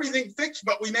 kept everything fixed,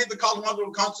 but we made the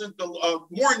cosmological constant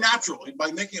more natural.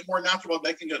 By making it more natural,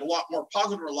 making it a lot more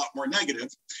positive or a lot more negative.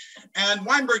 And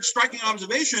Weinberg's striking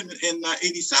observation in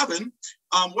 87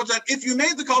 was that if you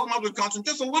made the cosmological constant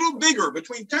just a little bigger,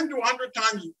 between 10 to 100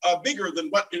 times bigger than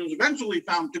what it was eventually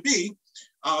found to be,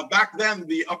 back then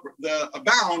the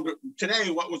bound, today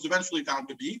what was eventually found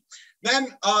to be, then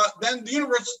the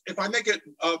universe, if I make it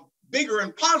bigger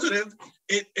and positive,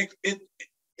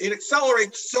 it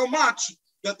accelerates so much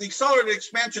that the accelerated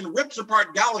expansion rips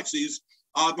apart galaxies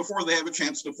before they have a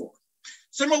chance to form.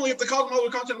 Similarly, if the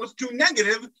cosmological constant was too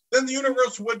negative, then the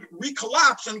universe would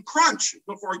recollapse and crunch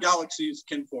before galaxies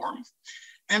can form.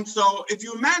 And so if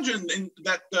you imagine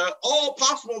that all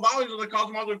possible values of the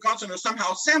cosmological constant are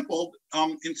somehow sampled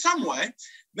in some way,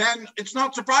 then it's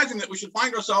not surprising that we should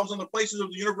find ourselves in the places of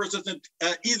the universe that's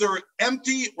either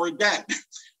empty or dead.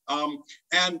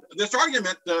 And this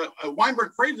argument,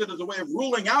 Weinberg phrased it as a way of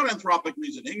ruling out anthropic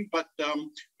reasoning, but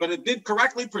it did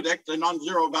correctly predict a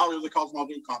non-zero value of the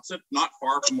cosmological constant, not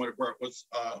far from where it was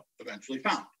eventually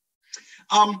found.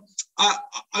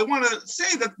 I want to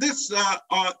say that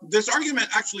this argument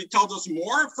actually tells us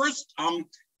more. First,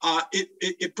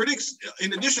 it predicts,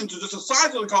 in addition to just the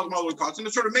size of the cosmological constant,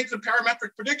 it sort of makes a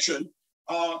parametric prediction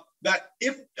that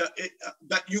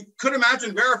that you could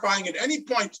imagine verifying at any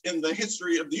point in the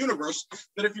history of the universe,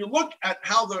 that if you look at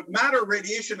how the matter,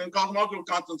 radiation, and cosmological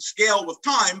constants scale with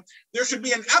time, there should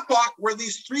be an epoch where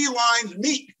these three lines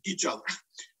meet each other.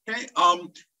 Okay,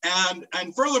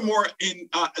 and furthermore,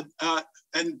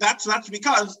 and that's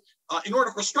because in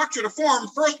order for structure to form,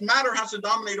 first matter has to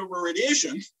dominate over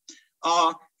radiation,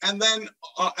 and then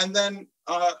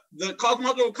the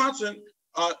cosmological constant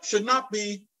should not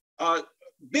be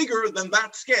bigger than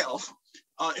that scale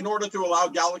in order to allow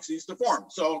galaxies to form.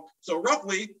 So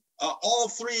roughly, all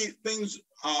three things,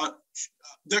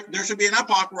 there should be an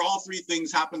epoch where all three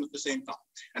things happen at the same time.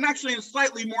 And actually, in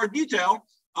slightly more detail,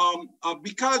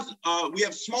 because we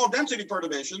have small density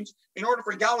perturbations, in order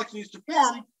for galaxies to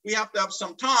form, we have to have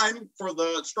some time for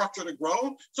the structure to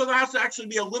grow. So there has to actually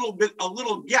be a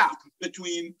little gap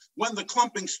between when the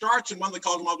clumping starts and when the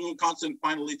cosmological constant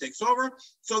finally takes over.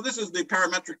 So this is the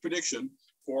parametric prediction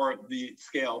for the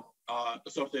scale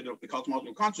associated with the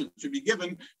cosmological constant, should be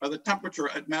given by the temperature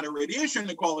at matter radiation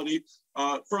equality,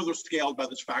 further scaled by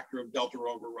this factor of delta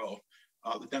rho over rho,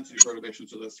 the density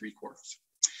perturbations of the 3/4.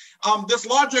 This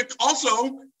logic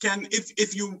also can,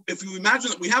 if you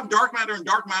imagine that we have dark matter and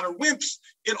dark matter WIMPs,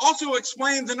 it also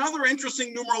explains another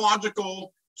interesting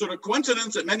numerological sort of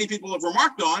coincidence that many people have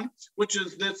remarked on, which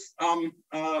is this,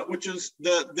 which is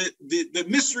the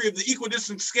mystery of the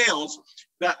equidistant scales,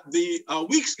 that the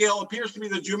weak scale appears to be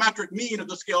the geometric mean of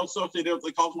the scale associated with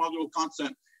the cosmological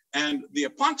constant and the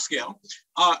Planck scale.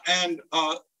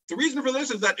 The reason for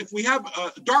this is that if we have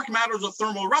dark matter as a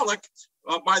thermal relic,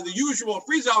 by the usual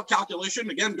Friesel calculation,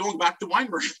 again, going back to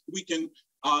Weinberg, we can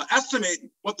estimate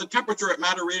what the temperature at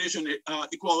matter radiation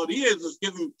equality is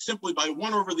given simply by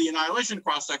 1 over the annihilation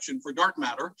cross-section for dark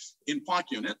matter in Planck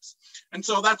units. And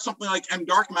so that's something like m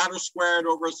dark matter squared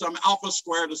over some alpha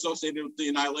squared associated with the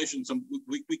annihilation, some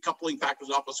weak coupling factors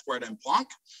alpha squared m Planck.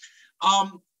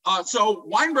 So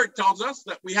Weinberg tells us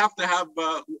that we have to have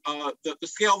the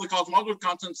scale of the cosmological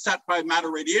constant set by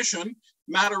matter radiation.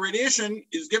 Matter radiation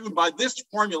is given by this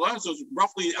formula, so it's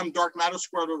roughly m dark matter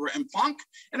squared over m Planck.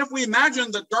 And if we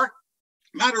imagine that dark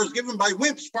matter is given by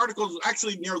WIMPs, particles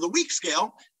actually near the weak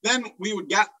scale, then we would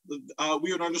get,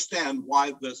 we would understand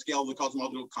why the scale of the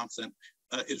cosmological constant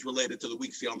is related to the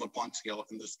weak scale and the Planck scale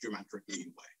in this geometric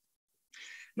mean way.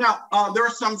 Now, there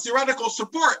is some theoretical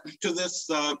support to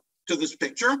this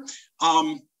picture.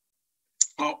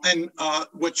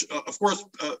 which, of course,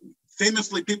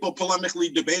 famously people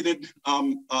polemically debated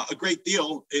a great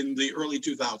deal in the early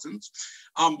 2000s.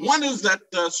 One is that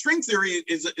string theory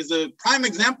is a prime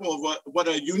example of what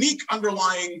a unique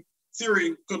underlying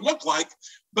theory could look like,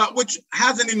 but which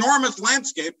has an enormous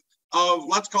landscape of,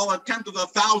 let's call it 10 to the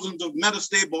thousands of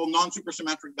metastable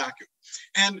non-supersymmetric vacuum.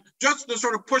 And just to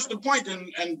sort of push the point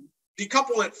and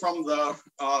decouple it from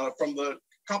the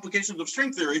complications of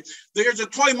string theory, there's a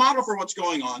toy model for what's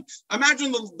going on.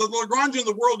 Imagine the Lagrangian,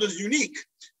 the world is unique,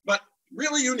 but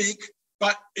really unique,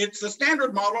 but it's the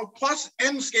standard model plus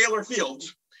n scalar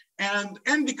fields and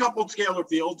n decoupled scalar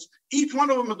fields. Each one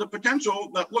of them has a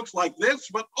potential that looks like this,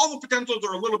 but all the potentials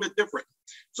are a little bit different.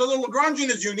 So the Lagrangian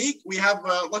is unique. We have,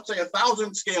 let's say,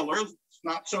 1,000 scalars. It's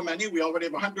not so many. We already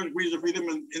have 100 degrees of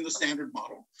freedom in the standard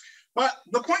model. But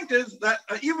the point is that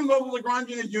even though the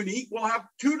Lagrangian is unique, we'll have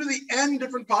 2 to the n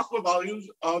different possible values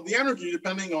of the energy,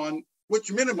 depending on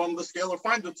which minimum the scalar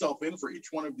finds itself in for each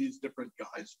one of these different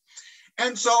guys.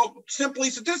 And so simply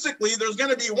statistically, there's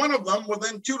going to be one of them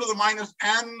within 2 to the minus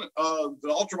n, the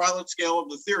ultraviolet scale of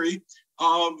the theory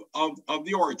of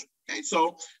the origin. Okay,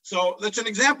 so that's an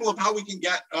example of how we can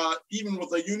get, even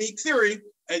with a unique theory,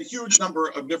 a huge number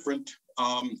of different,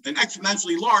 an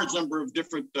exponentially large number of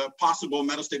different possible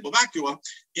metastable vacua,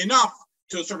 enough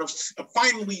to sort of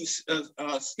finally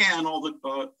scan all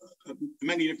the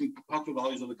many different possible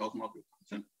values of the cosmological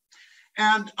constant.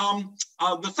 And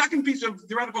the second piece of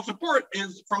theoretical support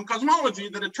is from cosmology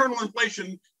that eternal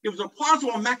inflation gives a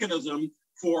plausible mechanism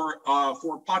for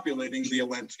populating the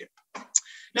landscape.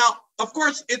 Now, of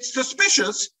course, it's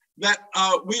suspicious that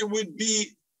we would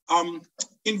be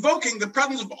invoking the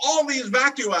presence of all these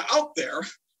vacua out there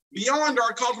beyond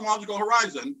our cosmological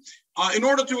horizon in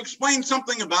order to explain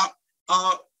something about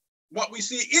what we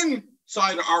see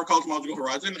inside our cosmological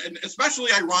horizon, and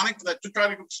especially ironic that to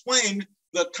try to explain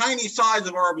the tiny size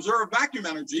of our observed vacuum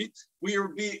energy, we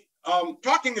would be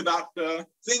talking about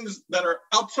things that are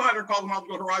outside our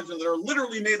cosmological horizon that are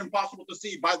literally made impossible to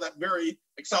see by that very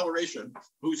acceleration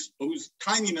whose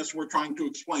tininess we're trying to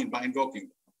explain by invoking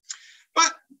them.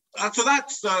 But so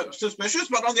that's suspicious,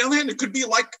 but on the other hand, it could be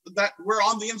like that we're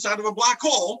on the inside of a black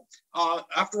hole.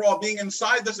 After all, being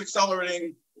inside this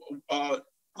accelerating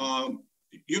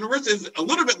universe is a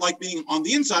little bit like being on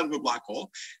the inside of a black hole.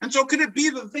 And so could it be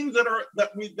the things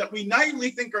that we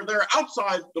naively think are there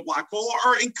outside the black hole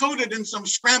are encoded in some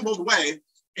scrambled way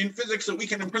in physics that we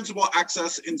can in principle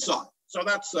access inside? So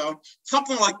that's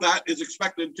something like that is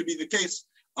expected to be the case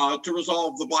to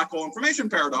resolve the black hole information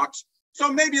paradox. So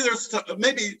maybe there's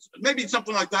maybe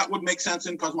something like that would make sense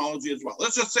in cosmology as well.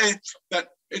 Let's just say that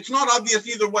it's not obvious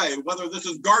either way whether this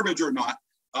is garbage or not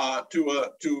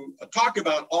to talk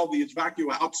about all these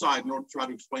vacua outside in order to try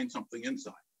to explain something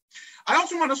inside. I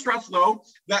also want to stress, though,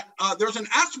 that there's an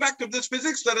aspect of this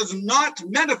physics that is not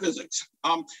metaphysics.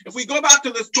 If we go back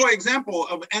to this toy example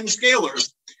of n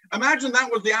scalars, imagine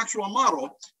that was the actual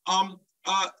model.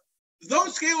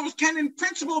 Those scalars can, in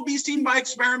principle, be seen by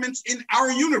experiments in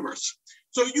our universe.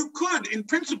 So you could, in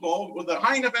principle, with a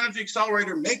high enough energy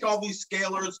accelerator, make all these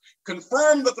scalars,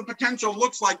 confirm that the potential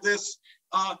looks like this.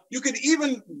 You could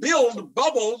even build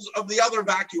bubbles of the other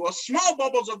vacua, small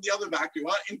bubbles of the other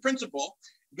vacua, in principle,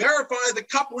 verify the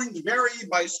couplings vary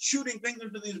by shooting things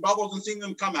into these bubbles and seeing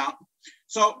them come out.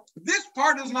 So this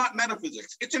part is not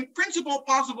metaphysics. It's in principle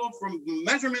possible from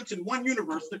measurements in one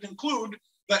universe to conclude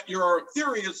that your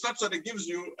theory is such that it gives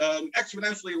you an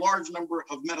exponentially large number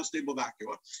of metastable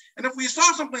vacua. And if we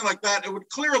saw something like that, it would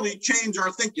clearly change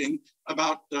our thinking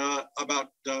about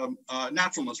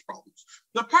naturalness problems.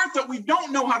 The part that we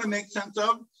don't know how to make sense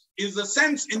of is the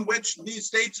sense in which these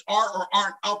states are or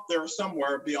aren't out there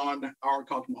somewhere beyond our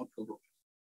cosmological group.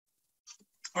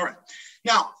 All right.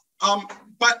 Now,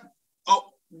 but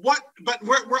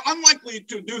we're unlikely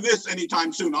to do this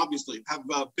anytime soon, obviously, have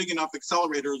big enough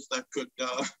accelerators that could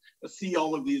see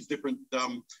all of these different,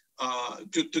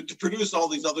 to produce all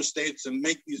these other states and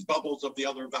make these bubbles of the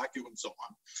other vacuum and so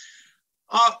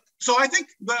on. So I think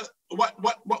that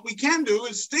what we can do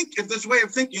is think if this way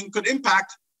of thinking could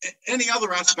impact any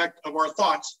other aspect of our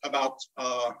thoughts about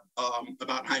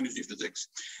high energy physics.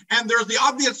 And there's the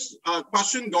obvious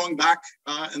question going back,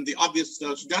 and the obvious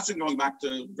suggestion going back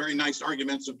to very nice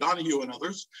arguments of Donahue and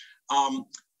others.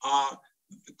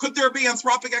 Could there be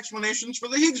anthropic explanations for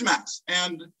the Higgs mass?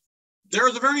 And there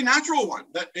is a very natural one,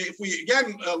 that if we,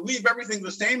 again, leave everything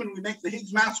the same and we make the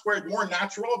Higgs mass squared more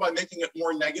natural by making it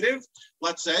more negative,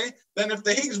 let's say, then if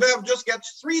the Higgs value just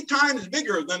gets 3 times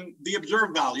bigger than the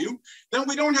observed value, then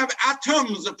we don't have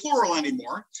atoms, plural,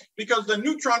 anymore, because the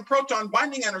neutron-proton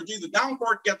binding energy, the down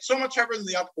quark gets so much heavier than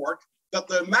the up quark that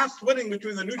the mass splitting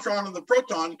between the neutron and the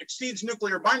proton exceeds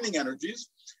nuclear binding energies.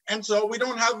 And so we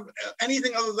don't have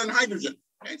anything other than hydrogen.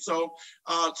 Okay? So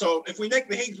if we make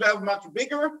the Higgs valve much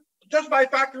bigger, just by a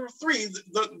factor of 3,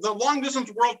 the long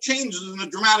distance world changes in a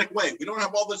dramatic way. We don't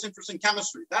have all this interesting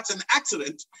chemistry. That's an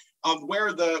accident of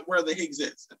where the Higgs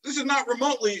is. This is not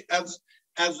remotely as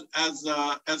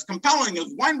compelling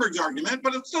as Weinberg's argument,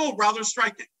 but it's still rather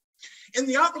striking. In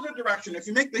the opposite direction, if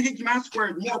you make the Higgs mass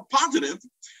squared more positive,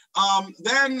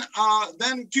 then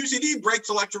QCD breaks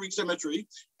electroweak symmetry,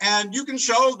 and you can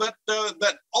show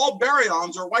that all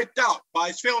baryons are wiped out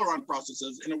by Sphaler-on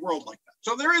processes in a world like that.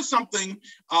 So there is something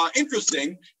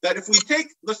interesting that if we take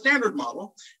the standard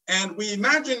model and we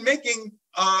imagine making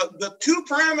the 2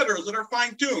 parameters that are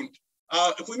fine-tuned,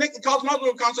 if we make the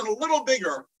cosmological constant a little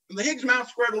bigger and the Higgs mass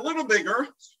squared a little bigger,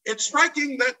 it's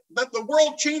striking that the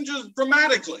world changes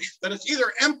dramatically, that it's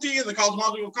either empty in the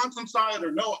cosmological constant side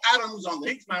or no atoms on the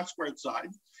Higgs mass squared side.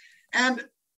 And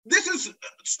this is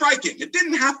striking. It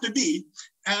didn't have to be.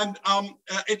 And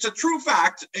it's a true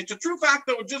fact. It's a true fact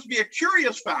that would just be a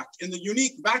curious fact in the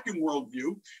unique vacuum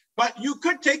worldview. But you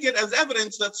could take it as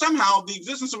evidence that somehow the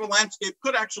existence of a landscape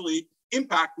could actually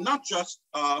impact not just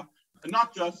our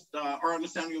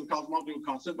understanding of the cosmological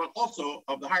constant, but also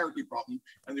of the hierarchy problem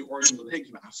and the origin of the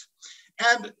Higgs mass.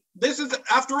 And this is,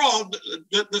 after all,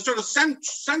 the sort of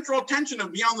central tension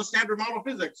of beyond the standard model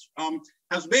physics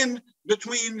has been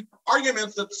between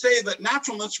arguments that say that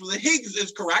naturalness for the Higgs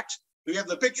is correct. We have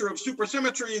the picture of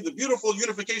supersymmetry, the beautiful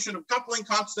unification of coupling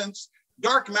constants,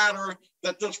 dark matter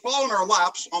that just fall in our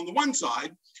laps on the one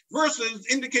side, versus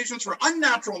indications for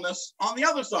unnaturalness on the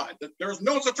other side, that there's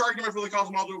no such argument for the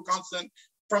cosmological constant.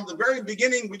 From the very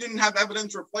beginning, we didn't have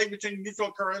evidence for plate-between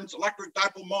neutral currents, electric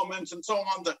dipole moments, and so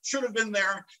on that should have been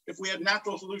there if we had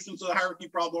natural solutions to the hierarchy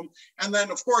problem. And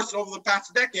then, of course, over the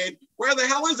past decade, where the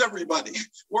hell is everybody?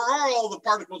 Where are all the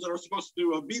particles that are supposed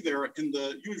to be there in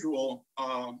the usual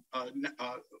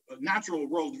natural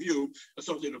worldview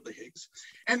associated with the Higgs?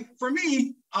 And for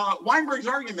me, Weinberg's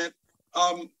argument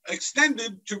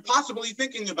extended to possibly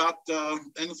thinking about an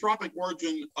anthropic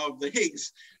origin of the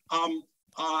Higgs,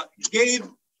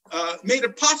 made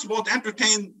it possible to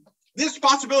entertain this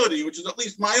possibility, which is at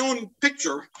least my own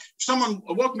picture. Someone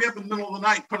woke me up in the middle of the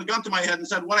night, put a gun to my head and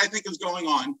said, what I think is going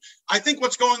on. I think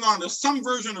what's going on is some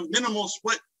version of minimal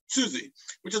split SUSY,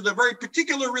 which is a very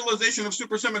particular realization of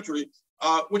supersymmetry,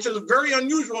 which is very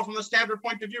unusual from the standard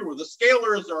point of view, where the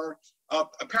scalars are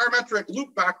a parametric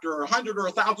loop factor 100 or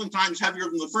 1,000 times heavier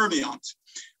than the fermions.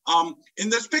 In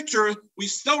this picture, we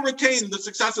still retain the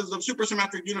successes of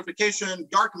supersymmetric unification,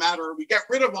 dark matter. We get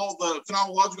rid of all the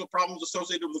phenomenological problems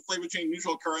associated with the Flavor-Chain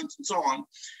neutral currents and so on.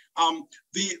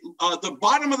 The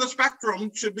bottom of the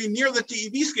spectrum should be near the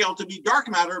TeV scale to be dark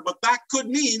matter, but that could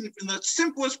mean, in the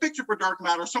simplest picture for dark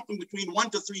matter, something between 1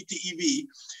 to 3 TeV,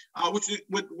 which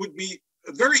would be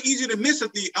very easy to miss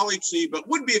at the LHC, but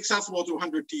would be accessible to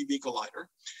 100 TeV collider.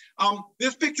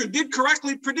 This picture did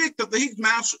correctly predict that the Higgs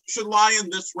mass should lie in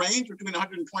this range between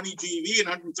 120 GeV and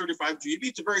 135 GeV.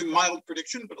 It's a very mild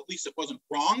prediction, but at least it wasn't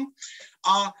wrong.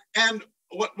 And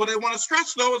what I want to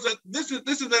stress, though, is that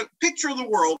this is a picture of the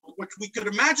world which we could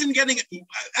imagine getting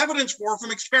evidence for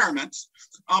from experiments,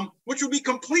 which would be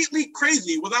completely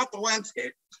crazy without the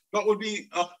landscape, but would be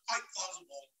quite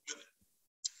plausible with it.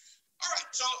 All right,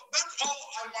 so that's all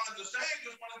I wanted to say. I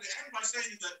just wanted to end by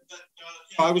saying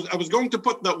that I was going to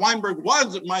put that Weinberg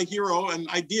was my hero and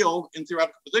ideal in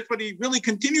theoretical physics, but he really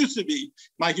continues to be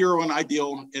my hero and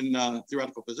ideal in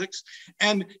theoretical physics.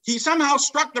 And he somehow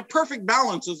struck the perfect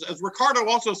balance, as Ricardo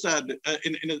also said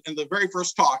in the very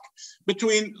first talk,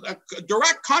 between a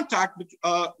direct contact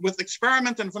with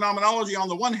experiment and phenomenology on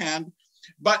the one hand,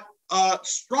 but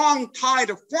strong tide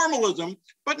of formalism,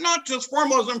 but not just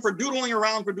formalism for doodling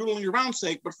around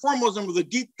sake, but formalism with a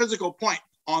deep physical point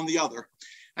on the other.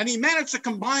 And he managed to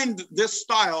combine this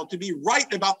style to be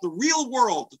right about the real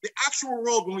world, the actual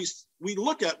world when we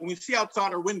look at, when we see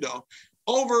outside our window,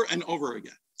 over and over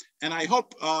again. And I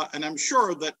hope, and I'm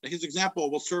sure that his example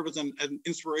will serve as an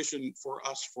inspiration for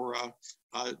us for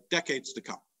decades to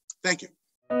come. Thank you.